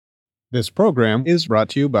This program is brought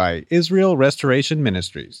to you by Israel Restoration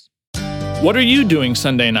Ministries. What are you doing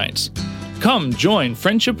Sunday nights? Come join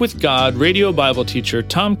Friendship with God radio Bible teacher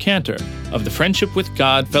Tom Cantor of the Friendship with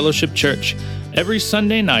God Fellowship Church every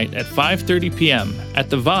Sunday night at 5:30 p.m. at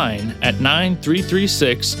The Vine at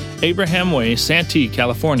 9336 Abraham Way, Santee,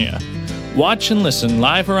 California. Watch and listen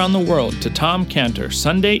live around the world to Tom Cantor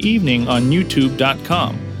Sunday evening on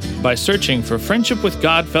YouTube.com by searching for Friendship with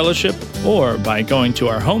God Fellowship or by going to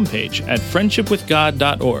our homepage at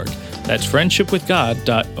friendshipwithgod.org. That's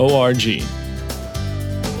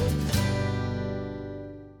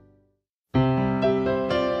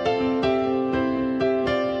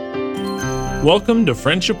Welcome to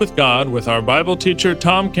Friendship with God with our Bible teacher,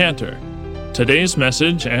 Tom Cantor. Today's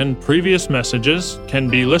message and previous messages can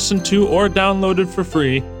be listened to or downloaded for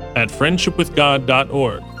free at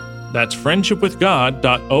friendshipwithgod.org. That's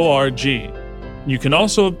friendshipwithgod.org. You can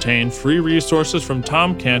also obtain free resources from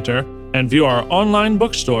Tom Cantor and view our online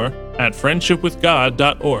bookstore at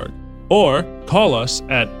friendshipwithgod.org or call us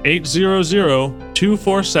at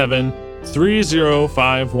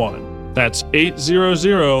 800-247-3051. That's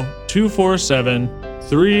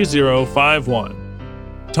 800-247-3051.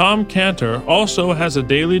 Tom Cantor also has a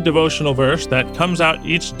daily devotional verse that comes out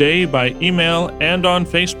each day by email and on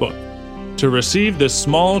Facebook. To receive this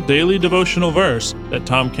small daily devotional verse that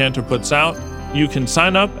Tom Cantor puts out, you can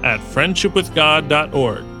sign up at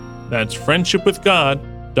friendshipwithgod.org. That's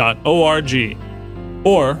friendshipwithgod.org.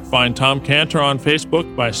 Or find Tom Cantor on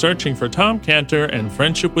Facebook by searching for Tom Cantor and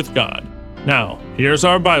Friendship with God. Now, here's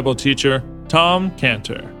our Bible teacher, Tom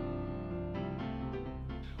Cantor.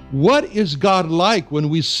 What is God like when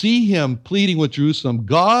we see him pleading with Jerusalem?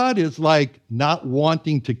 God is like not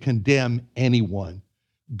wanting to condemn anyone.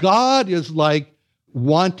 God is like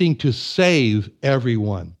wanting to save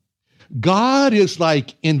everyone. God is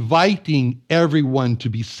like inviting everyone to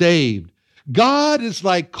be saved. God is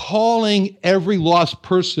like calling every lost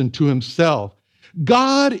person to himself.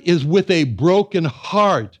 God is with a broken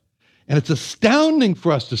heart. And it's astounding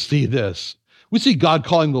for us to see this. We see God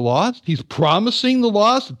calling the lost. He's promising the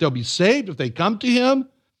lost that they'll be saved if they come to him.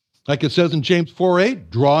 Like it says in James 4:8,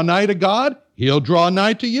 draw nigh to God, he'll draw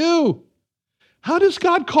nigh to you. How does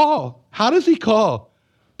God call? How does he call?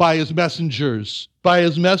 By his messengers. By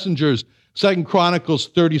his messengers. 2 Chronicles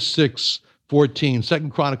 36:14. 2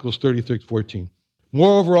 Chronicles 36:14.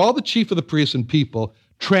 Moreover, all the chief of the priests and people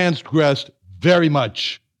transgressed very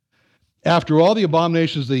much. After all the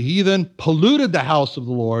abominations of the heathen polluted the house of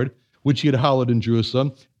the Lord, which he had hallowed in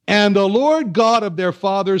Jerusalem, and the Lord God of their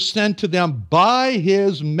fathers sent to them by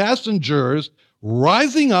his messengers,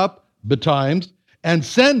 rising up betimes and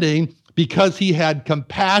sending, because he had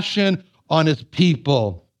compassion on his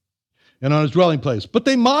people and on his dwelling place. But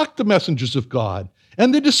they mocked the messengers of God,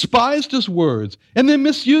 and they despised his words, and they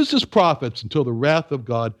misused his prophets until the wrath of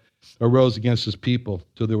God arose against his people,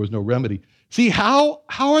 till there was no remedy. See, how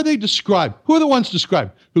are they described? Who are the ones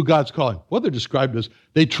described who God's calling? Well, they're described as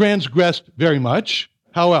they transgressed very much.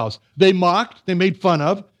 How else? They mocked, they made fun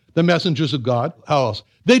of the messengers of God. How else?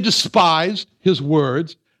 They despised his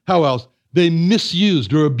words. How else? They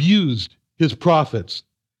misused or abused his prophets.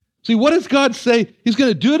 See, what does God say he's going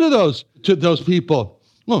to do to those people?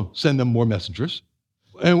 Well, send them more messengers.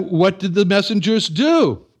 And what did the messengers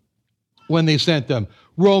do when they sent them?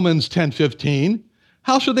 Romans 10:15.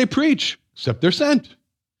 How shall they preach except they're sent?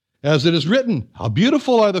 As it is written, how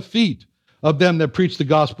beautiful are the feet of them that preach the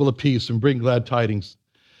gospel of peace and bring glad tidings.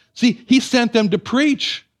 See, he sent them to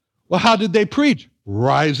preach. Well, how did they preach?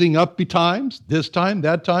 Rising up betimes, this time,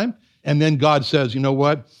 that time. And then God says, you know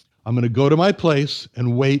what? I'm going to go to my place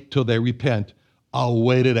and wait till they repent. I'll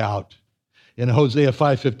wait it out. In Hosea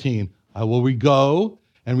 5:15, I will go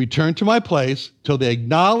and return to my place till they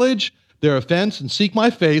acknowledge their offense and seek my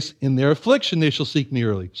face. In their affliction they shall seek me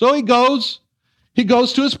early. So he goes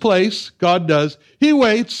to his place, God does. He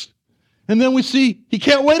waits, and then we see he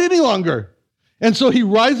can't wait any longer. And so he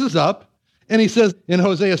rises up, and he says in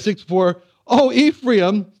Hosea 6:4, O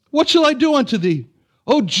Ephraim, what shall I do unto thee?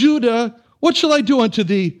 O Judah, what shall I do unto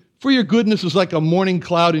thee? For your goodness is like a morning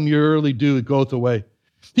cloud, and your early dew it goeth away.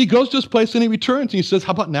 He goes to his place, and he returns, and he says,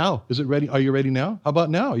 how about now? Is it ready? Are you ready now? How about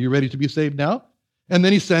now? Are you ready to be saved now? And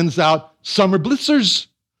then he sends out summer blizzards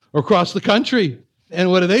across the country. And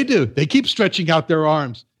what do? They keep stretching out their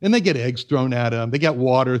arms, and they get eggs thrown at them. They get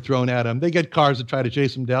water thrown at them. They get cars that try to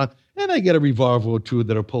chase them down, and they get a revolver or two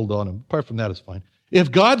that are pulled on them. Apart from that, it's fine.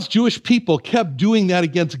 If God's Jewish people kept doing that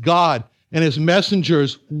against God and his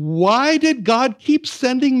messengers, why did God keep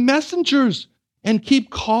sending messengers and keep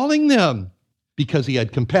calling them? Because he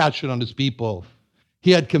had compassion on his people.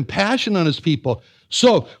 He had compassion on his people.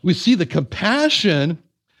 So we see the compassion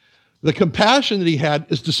The compassion that he had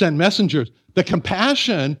is to send messengers. The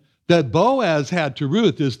compassion that Boaz had to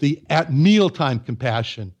Ruth is the at mealtime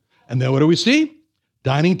compassion. And then what do we see?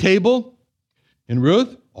 Dining table in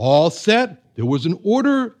Ruth, all set. There was an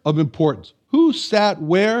order of importance. Who sat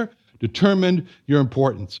where determined your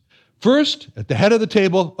importance. First, at the head of the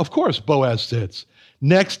table, of course, Boaz sits.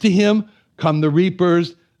 Next to him come the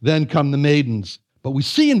reapers, then come the maidens. But we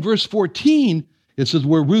see in verse 14, it says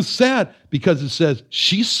where Ruth sat, because it says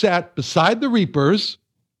she sat beside the reapers,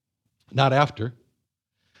 not after,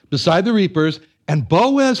 beside the reapers, and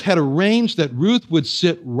Boaz had arranged that Ruth would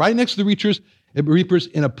sit right next to the reapers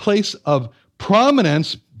in a place of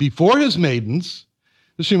prominence before his maidens.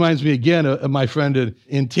 This reminds me again of my friend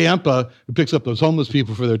in Tampa who picks up those homeless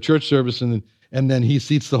people for their church service, and then he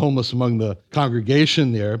seats the homeless among the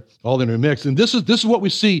congregation there, all intermixed. And this is what we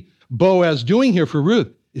see Boaz doing here for Ruth.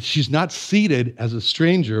 She's not seated as a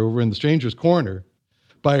stranger over in the stranger's corner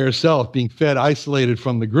by herself, being fed isolated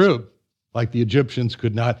from the group, like the Egyptians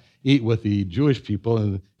could not eat with the Jewish people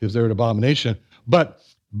and because they're an abomination. But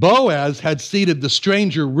Boaz had seated the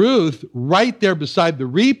stranger Ruth right there beside the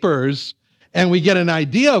reapers, and we get an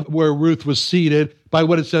idea of where Ruth was seated by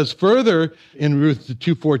what it says further in Ruth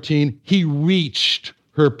 2:14. He reached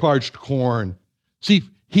her parched corn. See,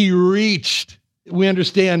 he reached. We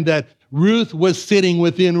understand that Ruth was sitting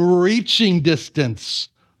within reaching distance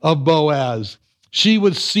of Boaz. She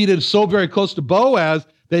was seated so very close to Boaz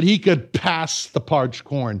that he could pass the parched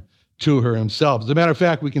corn to her himself. As a matter of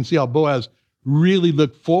fact, we can see how Boaz really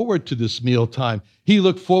looked forward to this mealtime. He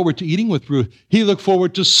looked forward to eating with Ruth. He looked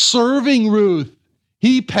forward to serving Ruth.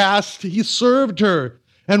 He served her.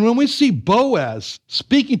 And when we see Boaz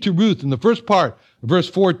speaking to Ruth in the first part, verse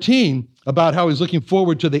 14, about how he's looking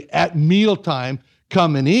forward to the at mealtime,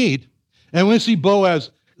 come and eat, and when we see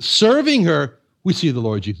Boaz serving her, we see the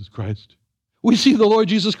Lord Jesus Christ. We see the Lord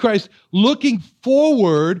Jesus Christ looking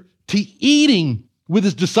forward to eating with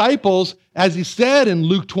his disciples, as he said in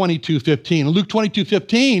Luke 22:15. In Luke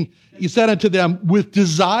 22:15, he said unto them, with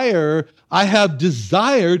desire, I have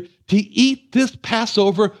desired to eat this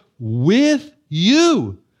Passover with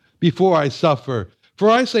you before I suffer. For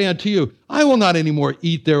I say unto you, I will not any more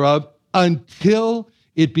eat thereof until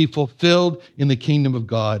it be fulfilled in the kingdom of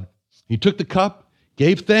God. He took the cup,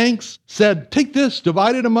 gave thanks, said, take this,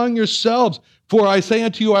 divide it among yourselves. For I say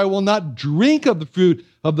unto you, I will not drink of the fruit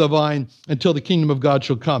of the vine until the kingdom of God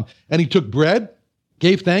shall come. And he took bread,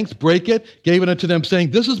 gave thanks, brake it, gave it unto them,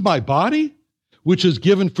 saying, this is my body, which is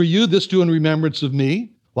given for you. This do in remembrance of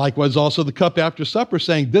me. Likewise also the cup after supper,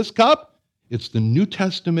 saying, this cup, it's the New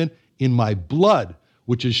Testament in my blood,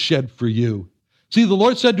 which is shed for you. See, the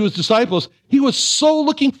Lord said to his disciples, he was so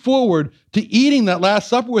looking forward to eating that Last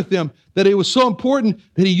Supper with them that it was so important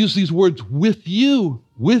that he used these words, with you,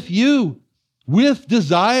 with you. With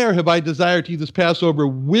desire have I desired to eat this Passover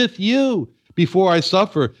with you before I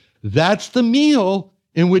suffer. That's the meal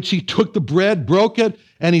in which he took the bread, broke it,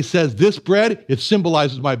 and he says, this bread, it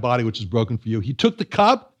symbolizes my body, which is broken for you. He took the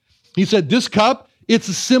cup. He said, this cup, it's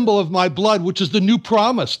a symbol of my blood, which is the new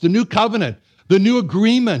promise, the new covenant, the new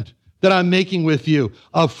agreement that I'm making with you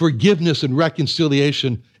of forgiveness and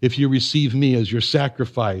reconciliation if you receive me as your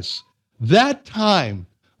sacrifice. That time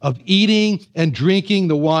of eating and drinking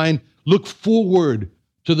the wine, look forward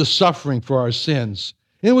to the suffering for our sins.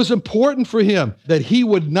 It was important for him that he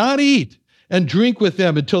would not eat and drink with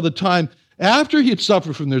them until the time after he had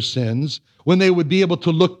suffered from their sins, when they would be able to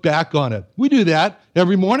look back on it. We do that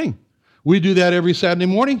every morning. We do that every Saturday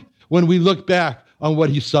morning when we look back on what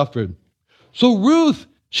he suffered. So Ruth,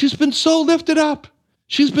 she's been so lifted up.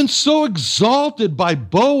 She's been so exalted by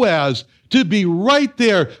Boaz to be right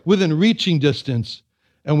there within reaching distance.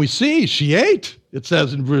 And we see she ate. It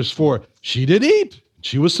says in verse 4, she did eat.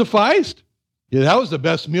 She was sufficed. Yeah, that was the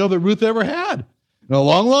best meal that Ruth ever had in a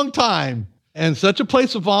long, long time. And such a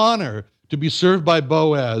place of honor to be served by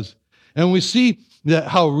Boaz. And we see that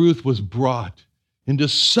how Ruth was brought into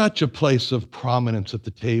such a place of prominence at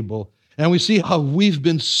the table. And we see how we've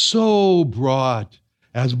been so brought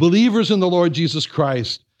as believers in the Lord Jesus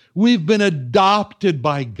Christ. We've been adopted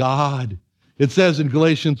by God. It says in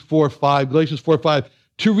Galatians 4:5,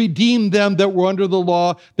 to redeem them that were under the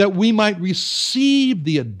law, that we might receive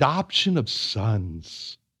the adoption of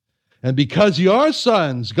sons. And because you are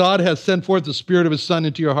sons, God has sent forth the Spirit of his Son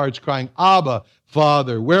into your hearts, crying, Abba,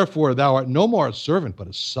 Father, wherefore thou art no more a servant, but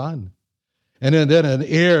a son. And then an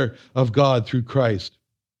heir of God through Christ.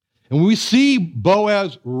 And when we see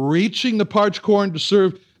Boaz reaching the parched corn to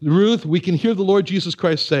serve Ruth, we can hear the Lord Jesus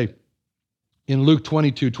Christ say in Luke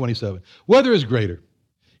 22:27, whether is greater,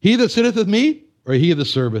 he that sitteth with me, or he that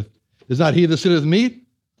serveth? Is not he that sitteth with me,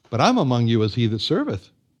 but I'm among you as he that serveth.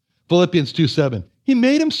 Philippians 2:7. He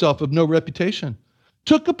made himself of no reputation,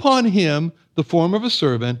 took upon him the form of a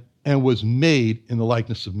servant, and was made in the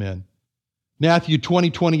likeness of men. Matthew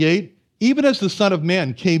 20:28. Even as the Son of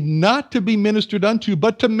Man came not to be ministered unto,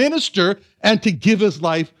 but to minister and to give his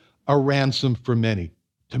life a ransom for many.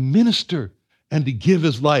 To minister and to give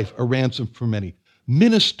his life a ransom for many.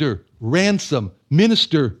 Minister, ransom,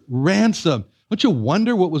 minister, ransom. Don't you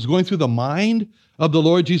wonder what was going through the mind of the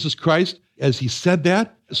Lord Jesus Christ as he said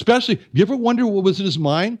that? Especially, have you ever wondered what was in his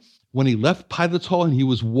mind when he left Pilate's hall and he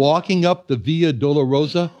was walking up the Via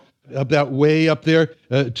Dolorosa, up that way up there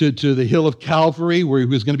to the hill of Calvary where he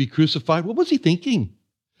was going to be crucified? What was he thinking?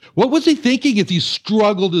 What was he thinking as he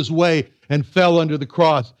struggled his way and fell under the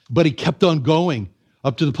cross, but he kept on going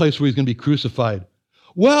up to the place where he's going to be crucified?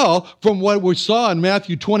 Well, from what we saw in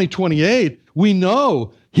Matthew 20:28, we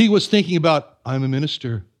know he was thinking about, I'm a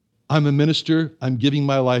minister. I'm a minister. I'm giving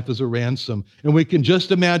my life as a ransom. And we can just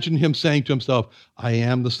imagine him saying to himself, I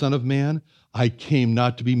am the Son of Man. I came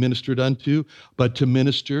not to be ministered unto, but to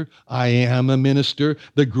minister. I am a minister.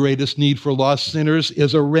 The greatest need for lost sinners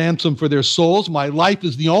is a ransom for their souls. My life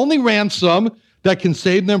is the only ransom that can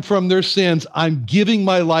save them from their sins. I'm giving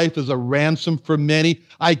my life as a ransom for many.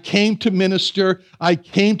 I came to minister. I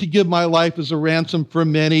came to give my life as a ransom for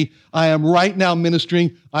many. I am right now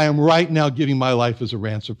ministering. I am right now giving my life as a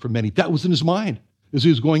ransom for many. That was in his mind as he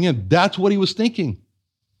was going in. That's what he was thinking.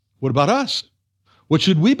 What about us? What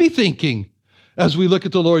should we be thinking as we look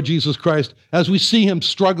at the Lord Jesus Christ, as we see him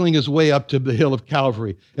struggling his way up to the hill of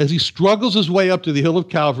Calvary? As he struggles his way up to the hill of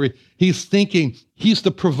Calvary, he's thinking he's the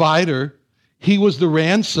provider. He was the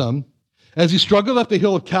ransom. As he struggled up the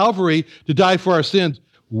hill of Calvary to die for our sins,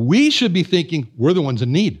 we should be thinking, we're the ones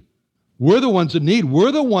in need. We're the ones in need.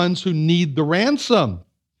 We're the ones who need the ransom.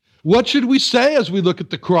 What should we say as we look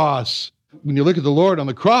at the cross? When you look at the Lord on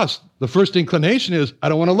the cross, the first inclination is, I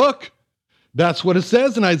don't want to look. That's what it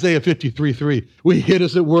says in Isaiah 53:3. We hid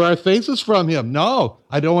as it were our faces from him. No,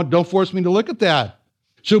 don't force me to look at that.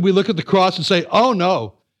 Should we look at the cross and say, oh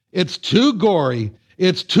no, it's too gory.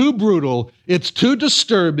 It's too brutal. It's too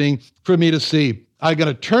disturbing for me to see. I got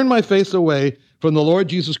to turn my face away from the Lord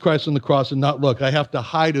Jesus Christ on the cross and not look. I have to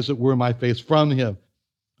hide, as it were, my face from him.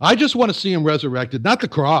 I just want to see him resurrected, not the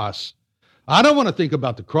cross. I don't want to think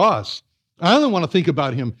about the cross. I only want to think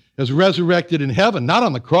about him as resurrected in heaven, not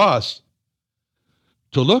on the cross.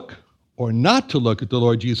 To look or not to look at the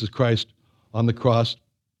Lord Jesus Christ on the cross,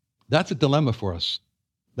 that's a dilemma for us.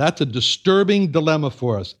 That's a disturbing dilemma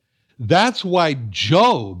for us. That's why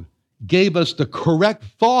Job gave us the correct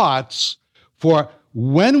thoughts for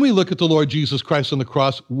when we look at the Lord Jesus Christ on the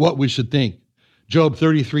cross, what we should think. Job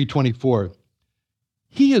 33:24.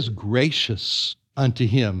 He is gracious unto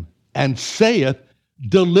him and saith,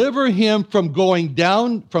 deliver him from going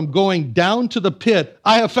down to the pit.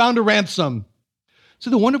 I have found a ransom. So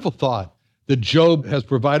the wonderful thought that Job has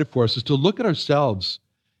provided for us is to look at ourselves.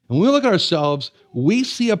 And when we look at ourselves, we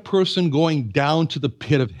see a person going down to the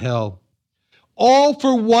pit of hell. All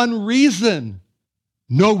for one reason: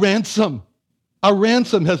 no ransom. A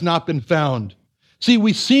ransom has not been found. See,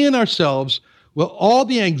 we see in ourselves, well, all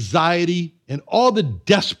the anxiety and all the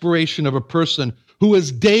desperation of a person who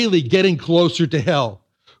is daily getting closer to hell,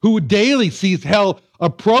 who daily sees hell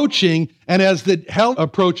approaching, and as the hell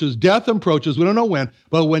approaches, death approaches, we don't know when,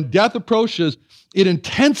 but when death approaches, it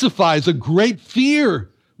intensifies a great fear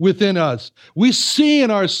within us. We see in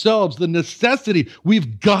ourselves the necessity.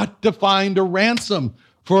 We've got to find a ransom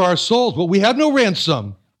for our souls, but we have no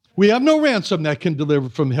ransom. We have no ransom that can deliver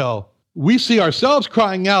from hell. We see ourselves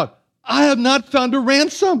crying out, I have not found a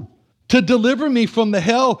ransom to deliver me from the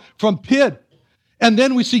hell, from pit. And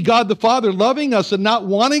then we see God the Father loving us and not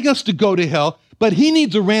wanting us to go to hell, but he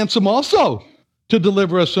needs a ransom also to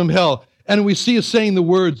deliver us from hell. And we see us saying the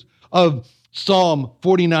words of Psalm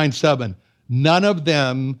 49:7. None of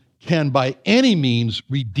them can by any means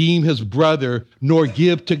redeem his brother, nor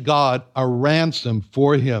give to God a ransom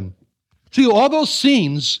for him. See, all those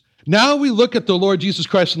scenes, now we look at the Lord Jesus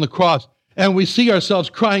Christ on the cross, and we see ourselves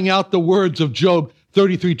crying out the words of Job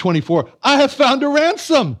 33:24. I have found a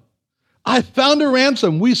ransom. I found a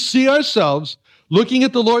ransom. We see ourselves looking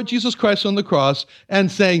at the Lord Jesus Christ on the cross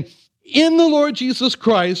and saying, in the Lord Jesus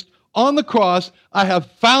Christ on the cross, I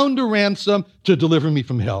have found a ransom to deliver me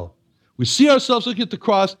from hell. We see ourselves looking at the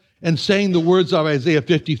cross and saying the words of Isaiah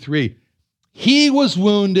 53. He was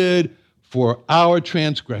wounded for our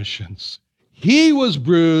transgressions. He was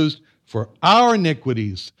bruised for our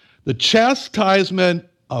iniquities. The chastisement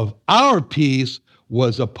of our peace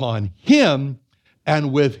was upon him,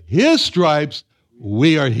 and with his stripes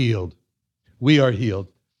we are healed. We are healed.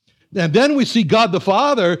 And then we see God the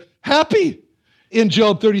Father happy. in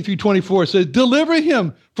Job 33:24 says, deliver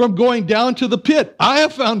him from going down to the pit. I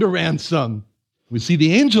have found a ransom. We see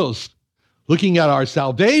the angels looking at our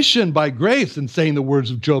salvation by grace and saying the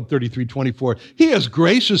words of Job 33:24. He is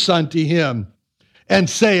gracious unto him and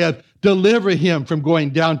saith, deliver him from going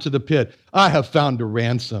down to the pit. I have found a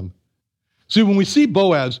ransom. See, when we see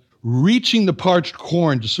Boaz reaching the parched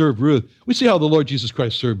corn to serve Ruth, we see how the Lord Jesus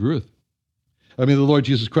Christ served Ruth. The Lord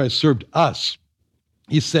Jesus Christ served us.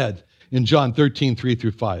 He said in John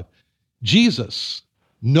 13:3-5, Jesus,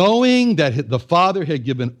 knowing that the Father had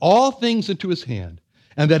given all things into his hand,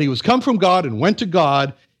 and that he was come from God and went to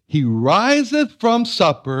God, he riseth from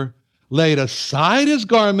supper, laid aside his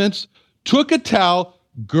garments, took a towel,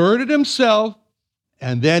 girded himself,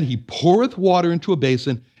 and then he poureth water into a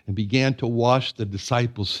basin and began to wash the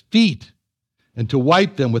disciples' feet and to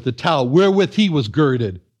wipe them with the towel wherewith he was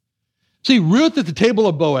girded. See, Ruth at the table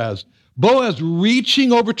of Boaz, Boaz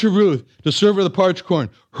reaching over to Ruth to serve her the parched corn,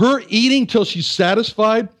 her eating till she's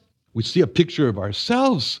satisfied. We see a picture of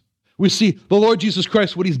ourselves. We see the Lord Jesus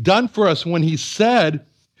Christ, what he's done for us when he said,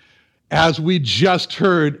 as we just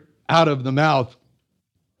heard out of the mouth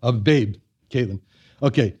of babe, Caitlin.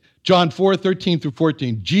 Okay, John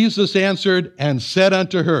 4:13-14. Jesus answered and said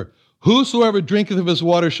unto her, whosoever drinketh of his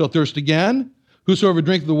water shall thirst again. Whosoever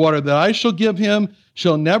drinketh the water that I shall give him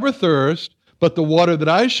shall never thirst, but the water that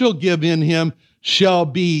I shall give in him shall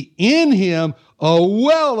be in him a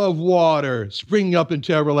well of water springing up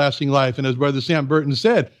into everlasting life. And as Brother Sam Burton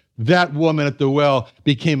said, that woman at the well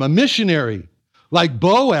became a missionary. Like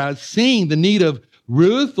Boaz, seeing the need of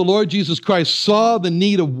Ruth, the Lord Jesus Christ saw the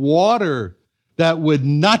need of water that would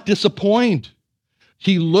not disappoint.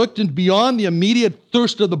 He looked beyond the immediate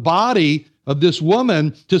thirst of the body of this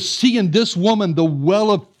woman to see in this woman the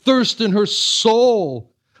well of thirst in her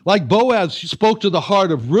soul. Like Boaz spoke to the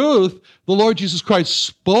heart of Ruth, the Lord Jesus Christ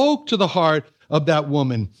spoke to the heart of that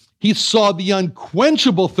woman. He saw the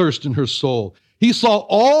unquenchable thirst in her soul. He saw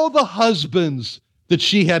all the husbands that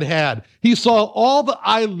she had had. He saw all the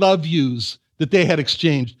I love yous that they had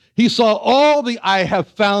exchanged. He saw all the I have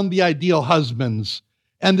found the ideal husbands.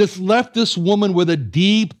 And this left this woman with a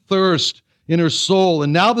deep thirst in her soul.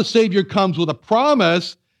 And now the Savior comes with a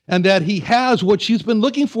promise and that he has what she's been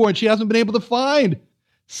looking for and she hasn't been able to find.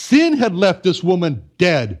 Sin had left this woman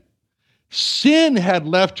dead. Sin had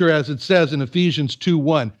left her, as it says in Ephesians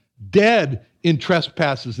 2:1, dead in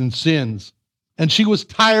trespasses and sins. And she was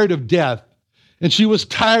tired of death. And she was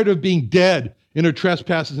tired of being dead in her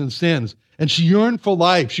trespasses and sins. And she yearned for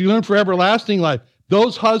life. She yearned for everlasting life.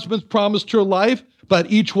 Those husbands promised her life, but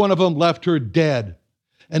each one of them left her dead.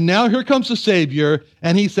 And now here comes the Savior,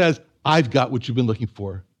 and he says, I've got what you've been looking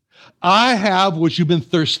for. I have what you've been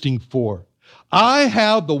thirsting for. I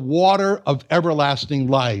have the water of everlasting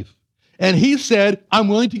life. And he said, I'm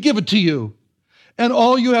willing to give it to you. And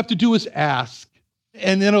all you have to do is ask.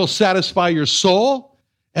 And then it'll satisfy your soul.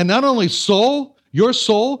 And not only your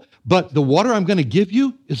soul, but the water I'm going to give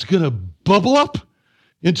you is going to bubble up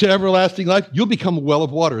into everlasting life. You'll become a well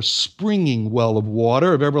of water, a springing well of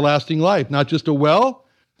water of everlasting life. Not just a well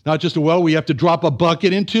we have to drop a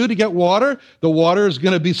bucket into to get water. The water is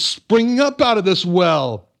going to be springing up out of this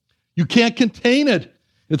well. You can't contain it.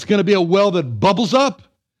 It's going to be a well that bubbles up.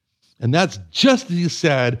 And that's just as he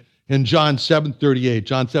said in John 7:38.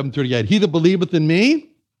 John 7:38. He that believeth in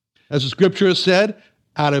me, as the scripture has said,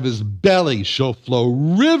 out of his belly shall flow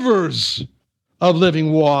rivers of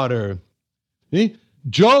living water. See?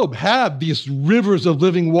 Job had these rivers of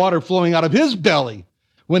living water flowing out of his belly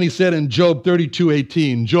when he said in Job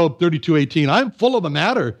 32:18, Job 32:18, I'm full of the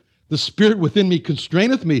matter. The spirit within me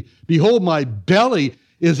constraineth me. Behold, my belly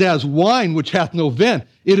is as wine which hath no vent.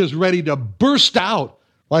 It is ready to burst out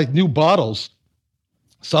like new bottles.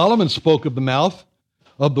 Solomon spoke of the mouth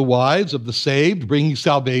of the wise, of the saved, bringing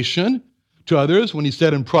salvation to others when he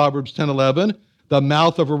said in Proverbs 10:11, the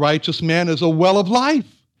mouth of a righteous man is a well of life.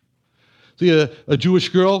 See, a Jewish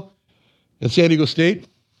girl at San Diego State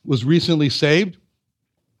was recently saved.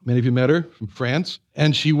 Many of you met her from France.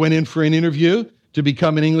 And she went in for an interview to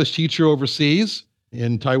become an English teacher overseas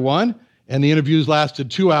in Taiwan. And the interviews lasted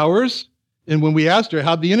 2 hours. And when we asked her,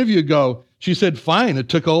 how'd the interview go? She said, fine. It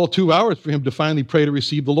took all 2 hours for him to finally pray to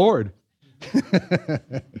receive the Lord.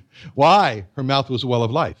 Why? Her mouth was a well of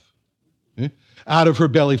life. Out of her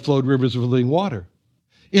belly flowed rivers of living water.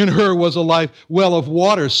 In her was a well of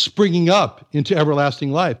water springing up into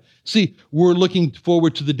everlasting life. See, we're looking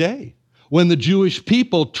forward to the day when the Jewish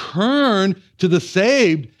people turn to the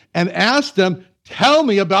saved and ask them, tell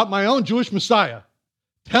me about my own Jewish Messiah.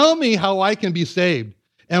 Tell me how I can be saved.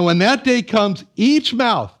 And when that day comes, each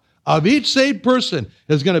mouth of each saved person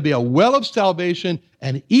is going to be a well of salvation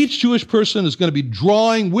And each Jewish person is going to be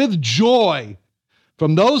drawing with joy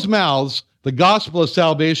from those mouths the gospel of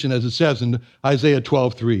salvation, as it says in Isaiah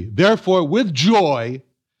 12:3. Therefore, with joy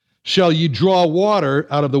shall ye draw water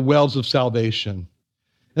out of the wells of salvation.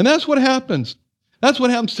 And that's what happens. That's what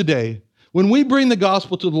happens today. When we bring the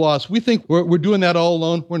gospel to the lost, we think we're doing that all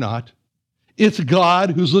alone. We're not. It's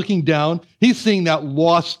God who's looking down. He's seeing that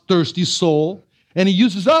lost, thirsty soul, and he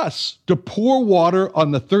uses us to pour water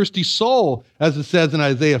on the thirsty soul, as it says in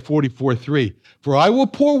Isaiah 44:3. For I will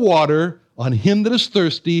pour water on him that is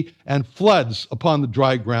thirsty and floods upon the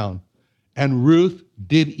dry ground. And Ruth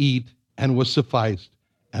did eat and was sufficed.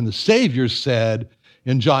 And the Savior said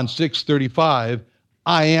in John 6:35,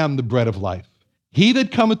 I am the bread of life. He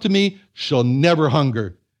that cometh to me shall never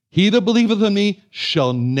hunger. He that believeth in me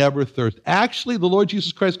shall never thirst. Actually, the Lord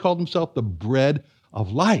Jesus Christ called himself the bread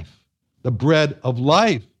of life. The bread of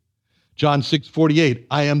life. John 6:48,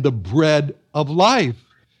 I am the bread of life.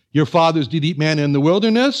 Your fathers did eat manna in the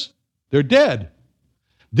wilderness. They're dead.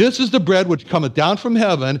 This is the bread which cometh down from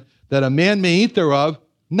heaven, that a man may eat thereof,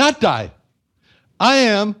 not die. I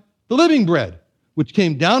am the living bread, which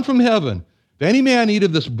came down from heaven. If any man eat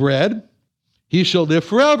of this bread, he shall live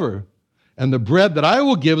forever. And the bread that I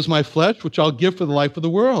will give is my flesh, which I'll give for the life of the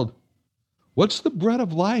world. What's the bread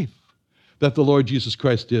of life that the Lord Jesus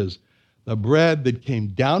Christ is? The bread that came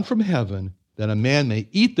down from heaven, that a man may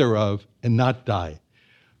eat thereof and not die.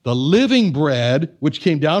 The living bread, which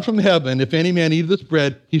came down from heaven, if any man eat of this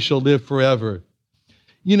bread, he shall live forever.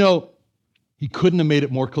 You know, he couldn't have made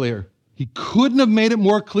it more clear. He couldn't have made it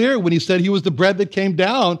more clear when he said he was the bread that came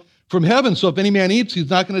down from heaven. So if any man eats, he's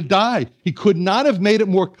not going to die. He could not have made it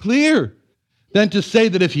more clear than to say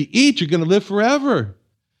that if you eat, you're going to live forever.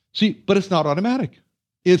 See, but it's not automatic.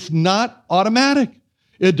 It's not automatic.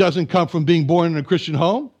 It doesn't come from being born in a Christian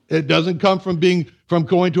home. It doesn't come from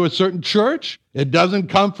going to a certain church. It doesn't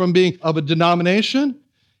come from being of a denomination.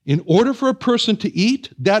 In order for a person to eat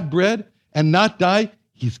that bread and not die,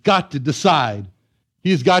 he's got to decide.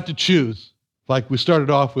 He's got to choose, like we started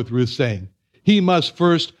off with Ruth saying. He must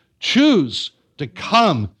first choose to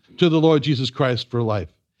come to the Lord Jesus Christ for life.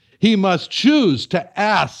 He must choose to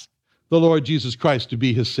ask the Lord Jesus Christ to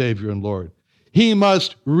be his Savior and Lord. He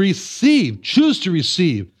must choose to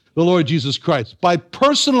receive the Lord Jesus Christ by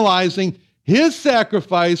personalizing his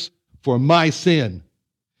sacrifice for my sin.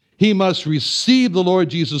 He must receive the Lord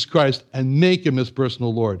Jesus Christ and make him his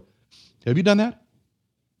personal Lord. Have you done that?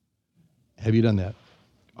 Have you done that?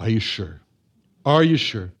 Are you sure? Are you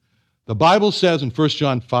sure? The Bible says in 1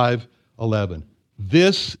 John 5:11,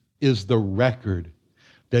 this is the record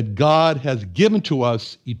that God has given to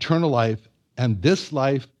us eternal life, and this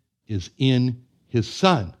life is in his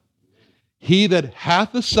Son. He that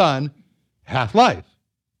hath the Son hath life.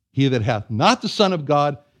 He that hath not the Son of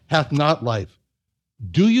God hath not life.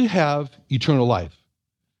 Do you have eternal life?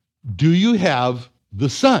 Do you have the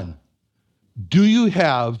Son? Do you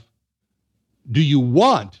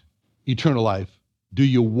want eternal life? Do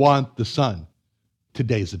you want the Son?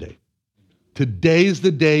 Today's the day. Today's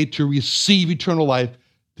the day to receive eternal life.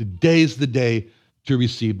 Today's the day to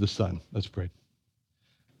receive the Son. Let's pray.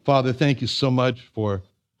 Father, thank you so much for,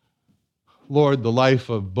 Lord, the life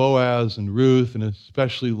of Boaz and Ruth, and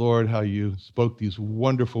especially, Lord, how you spoke these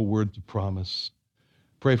wonderful words of promise.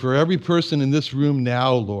 Pray for every person in this room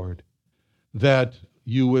now, Lord, that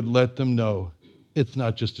you would let them know it's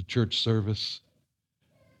not just a church service.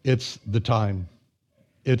 It's the time.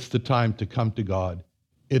 It's the time to come to God.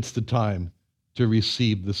 It's the time to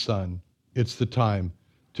receive the Son. It's the time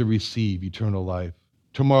to receive eternal life.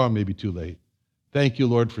 Tomorrow may be too late. Thank you,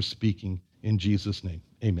 Lord, for speaking. In Jesus' name,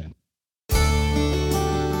 amen.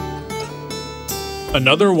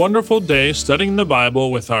 Another wonderful day studying the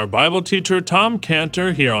Bible with our Bible teacher, Tom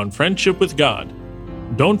Cantor, here on Friendship with God.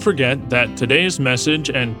 Don't forget that today's message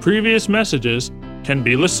and previous messages can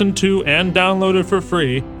be listened to and downloaded for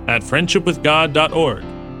free at friendshipwithgod.org.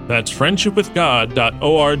 That's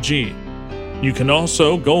friendshipwithgod.org. You can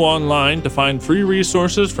also go online to find free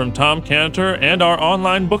resources from Tom Cantor and our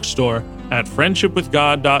online bookstore at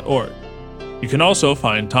friendshipwithgod.org. You can also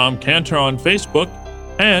find Tom Cantor on Facebook,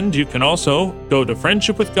 and you can also go to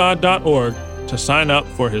friendshipwithgod.org to sign up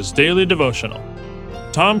for his daily devotional.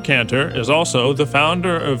 Tom Cantor is also the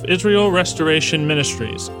founder of Israel Restoration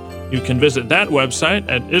Ministries. You can visit that website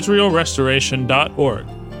at israelrestoration.org.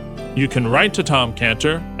 You can write to Tom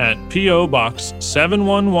Cantor at P.O. Box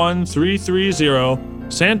 711330,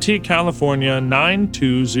 Santee, California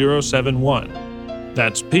 92071.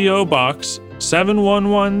 That's P.O. Box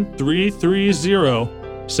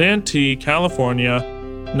 711330, Santee, California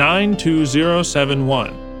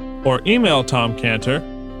 92071. Or email Tom Cantor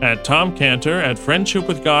at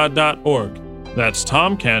tomcantor@friendshipwithgod.org. That's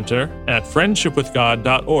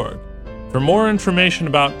tomcantor@friendshipwithgod.org. For more information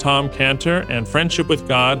about Tom Cantor and Friendship with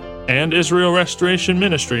God and Israel Restoration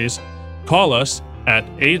Ministries, call us at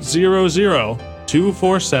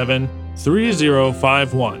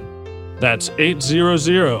 800-247-3051. That's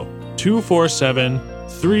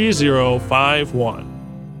 800-247-3051.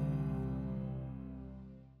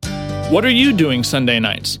 What are you doing Sunday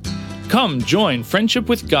nights? Come join Friendship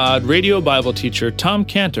with God radio Bible teacher Tom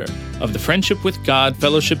Cantor of the Friendship with God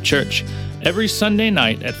Fellowship Church every Sunday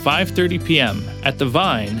night at 5:30 p.m. at The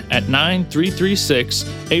Vine at 9336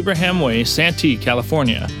 Abraham Way, Santee,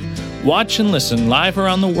 California. Watch and listen live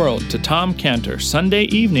around the world to Tom Cantor Sunday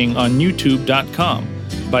evening on YouTube.com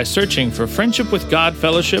by searching for Friendship with God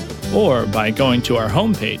Fellowship or by going to our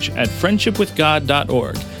homepage at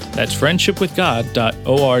friendshipwithgod.org. That's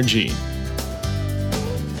friendshipwithgod.org.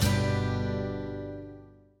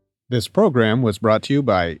 This program was brought to you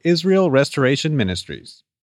by Israel Restoration Ministries.